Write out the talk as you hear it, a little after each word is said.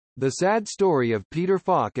The Sad Story of Peter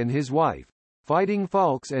Falk and His Wife, Fighting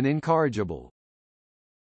Falks and Incorrigible.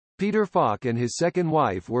 Peter Falk and his second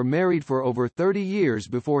wife were married for over 30 years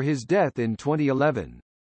before his death in 2011.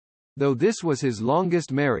 Though this was his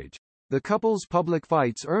longest marriage, the couple's public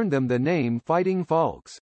fights earned them the name Fighting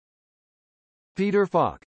Falks. Peter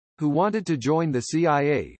Falk, who wanted to join the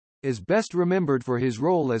CIA, is best remembered for his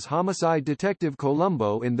role as homicide detective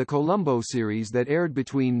Columbo in the Columbo series that aired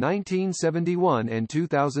between 1971 and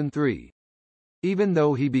 2003. Even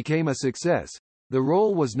though he became a success, the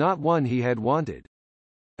role was not one he had wanted.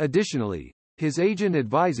 Additionally, his agent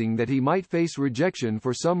advising that he might face rejection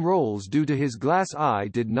for some roles due to his glass eye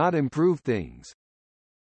did not improve things.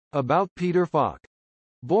 About Peter Falk.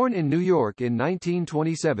 Born in New York in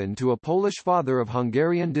 1927 to a Polish father of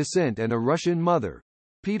Hungarian descent and a Russian mother,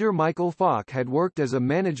 Peter Michael Falk had worked as a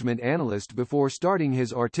management analyst before starting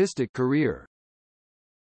his artistic career.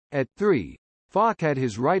 At 3, Falk had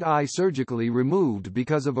his right eye surgically removed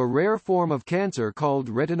because of a rare form of cancer called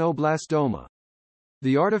retinoblastoma.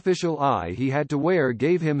 The artificial eye he had to wear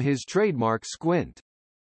gave him his trademark squint.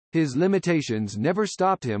 His limitations never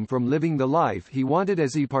stopped him from living the life he wanted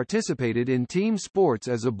as he participated in team sports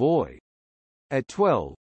as a boy. At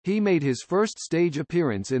 12, he made his first stage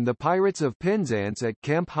appearance in The Pirates of Penzance at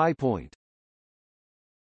Camp High Point.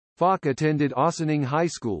 Falk attended Ossining High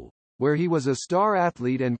School, where he was a star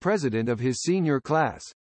athlete and president of his senior class.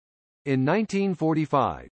 In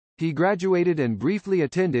 1945, he graduated and briefly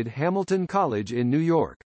attended Hamilton College in New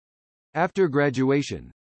York. After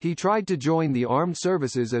graduation, he tried to join the armed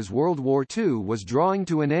services as World War II was drawing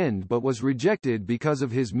to an end but was rejected because of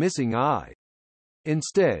his missing eye.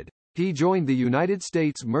 Instead, he joined the United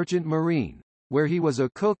States Merchant Marine, where he was a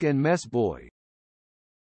cook and mess boy.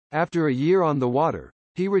 After a year on the water,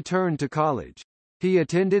 he returned to college. He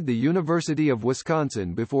attended the University of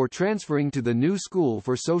Wisconsin before transferring to the New School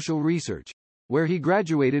for Social Research, where he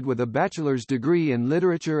graduated with a bachelor's degree in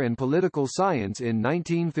literature and political science in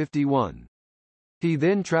 1951. He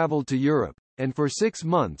then traveled to Europe, and for 6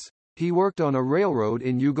 months, he worked on a railroad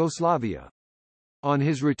in Yugoslavia. On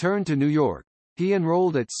his return to New York, he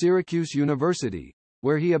enrolled at Syracuse University,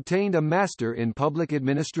 where he obtained a master in public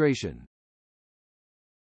administration.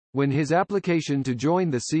 When his application to join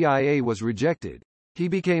the CIA was rejected, he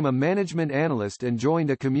became a management analyst and joined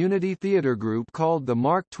a community theater group called the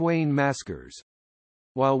Mark Twain Maskers.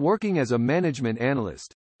 While working as a management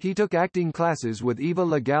analyst, he took acting classes with Eva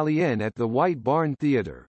Le Gallienne at the White Barn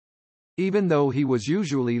Theater. Even though he was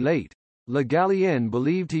usually late, Le Gallienne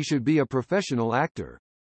believed he should be a professional actor.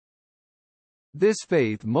 This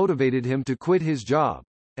faith motivated him to quit his job,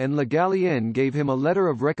 and Le Gallienne gave him a letter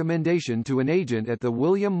of recommendation to an agent at the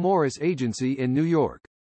William Morris Agency in New York.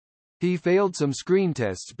 He failed some screen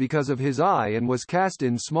tests because of his eye and was cast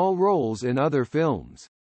in small roles in other films.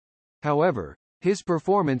 However, his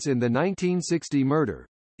performance in the 1960 Murder,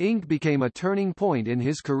 Inc. became a turning point in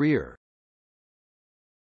his career.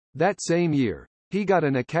 That same year, he got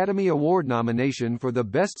an Academy Award nomination for the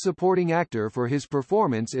Best Supporting Actor for his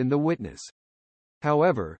performance in The Witness.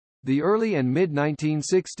 However, the early and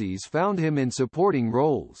mid-1960s found him in supporting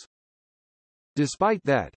roles. Despite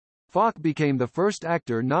that, Falk became the first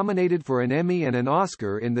actor nominated for an Emmy and an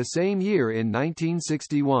Oscar in the same year in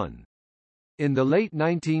 1961. In the late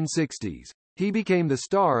 1960s, he became the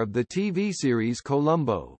star of the TV series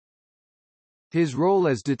Columbo. His role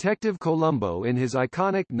as Detective Columbo in his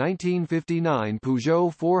iconic 1959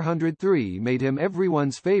 Peugeot 403 made him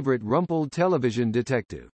everyone's favorite rumpled television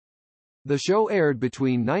detective. The show aired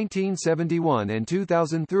between 1971 and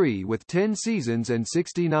 2003 with 10 seasons and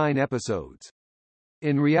 69 episodes.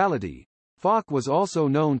 In reality, Falk was also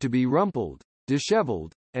known to be rumpled,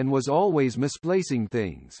 disheveled, and was always misplacing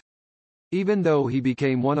things. Even though he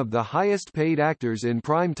became one of the highest-paid actors in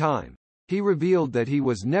prime time, he revealed that he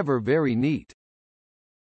was never very neat.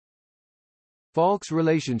 Falk's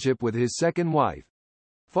relationship with his second wife.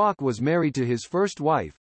 Falk was married to his first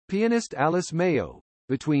wife, pianist Alice Mayo,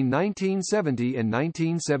 between 1970 and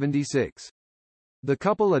 1976. The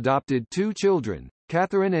couple adopted 2 children,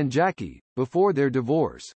 Catherine and Jackie, before their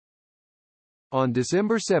divorce. On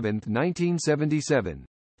December 7, 1977,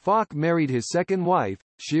 Falk married his second wife,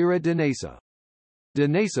 Shira Danesa.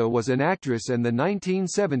 Danesa was an actress and the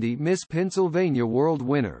 1970 Miss Pennsylvania World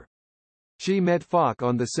winner. She met Falk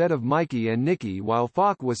on the set of Mikey and Nicky while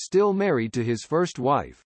Falk was still married to his first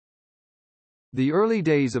wife. The early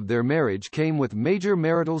days of their marriage came with major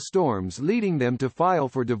marital storms leading them to file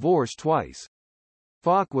for divorce twice.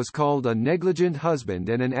 Falk was called a negligent husband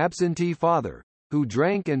and an absentee father, who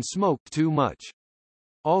drank and smoked too much.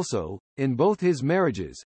 Also, in both his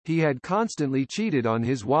marriages, he had constantly cheated on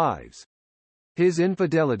his wives. His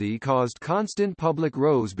infidelity caused constant public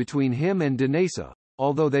rows between him and Danesa,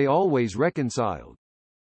 although they always reconciled.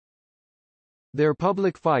 Their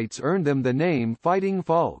public fights earned them the name Fighting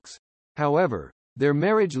Falks. However, their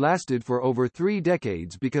marriage lasted for over 3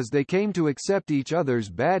 decades because they came to accept each other's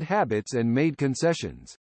bad habits and made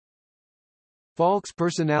concessions. Falk's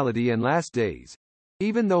personality and last days.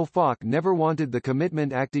 Even though Falk never wanted the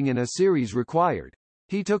commitment acting in a series required,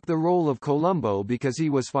 he took the role of Columbo because he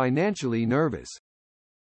was financially nervous.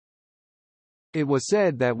 It was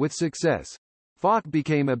said that with success, Falk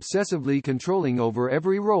became obsessively controlling over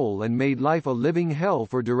every role and made life a living hell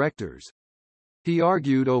for directors. He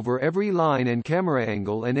argued over every line and camera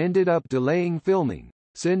angle and ended up delaying filming,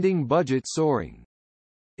 sending budgets soaring.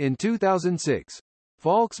 In 2006,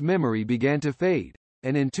 Falk's memory began to fade,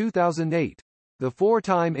 and in 2008, the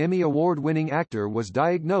 4-time Emmy Award-winning actor was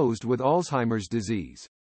diagnosed with Alzheimer's disease.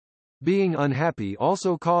 Being unhappy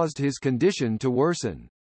also caused his condition to worsen.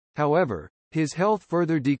 However, his health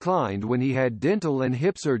further declined when he had dental and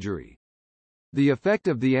hip surgery. The effect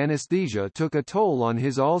of the anesthesia took a toll on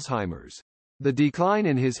his Alzheimer's. The decline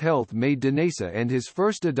in his health made Danesa and his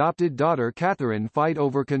first adopted daughter Catherine fight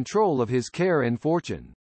over control of his care and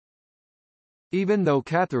fortune. Even though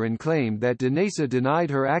Catherine claimed that Danesa denied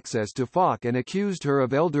her access to Falk and accused her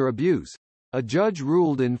of elder abuse, a judge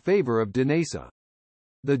ruled in favor of Danesa.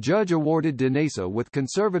 The judge awarded Danesa with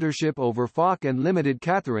conservatorship over Falk and limited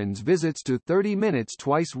Catherine's visits to 30 minutes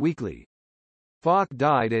twice weekly. Falk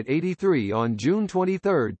died at 83 on June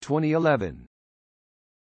 23, 2011.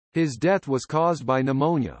 His death was caused by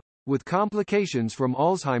pneumonia, with complications from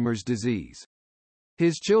Alzheimer's disease.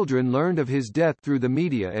 His children learned of his death through the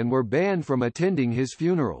media and were banned from attending his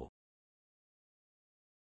funeral.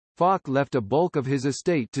 Falk left a bulk of his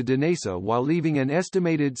estate to Danesa while leaving an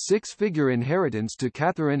estimated 6-figure inheritance to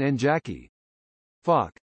Catherine and Jackie.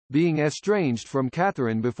 Falk, being estranged from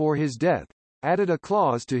Catherine before his death, added a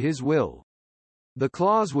clause to his will. The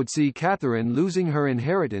clause would see Catherine losing her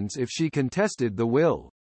inheritance if she contested the will.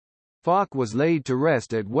 Falk was laid to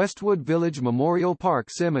rest at Westwood Village Memorial Park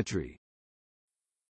Cemetery.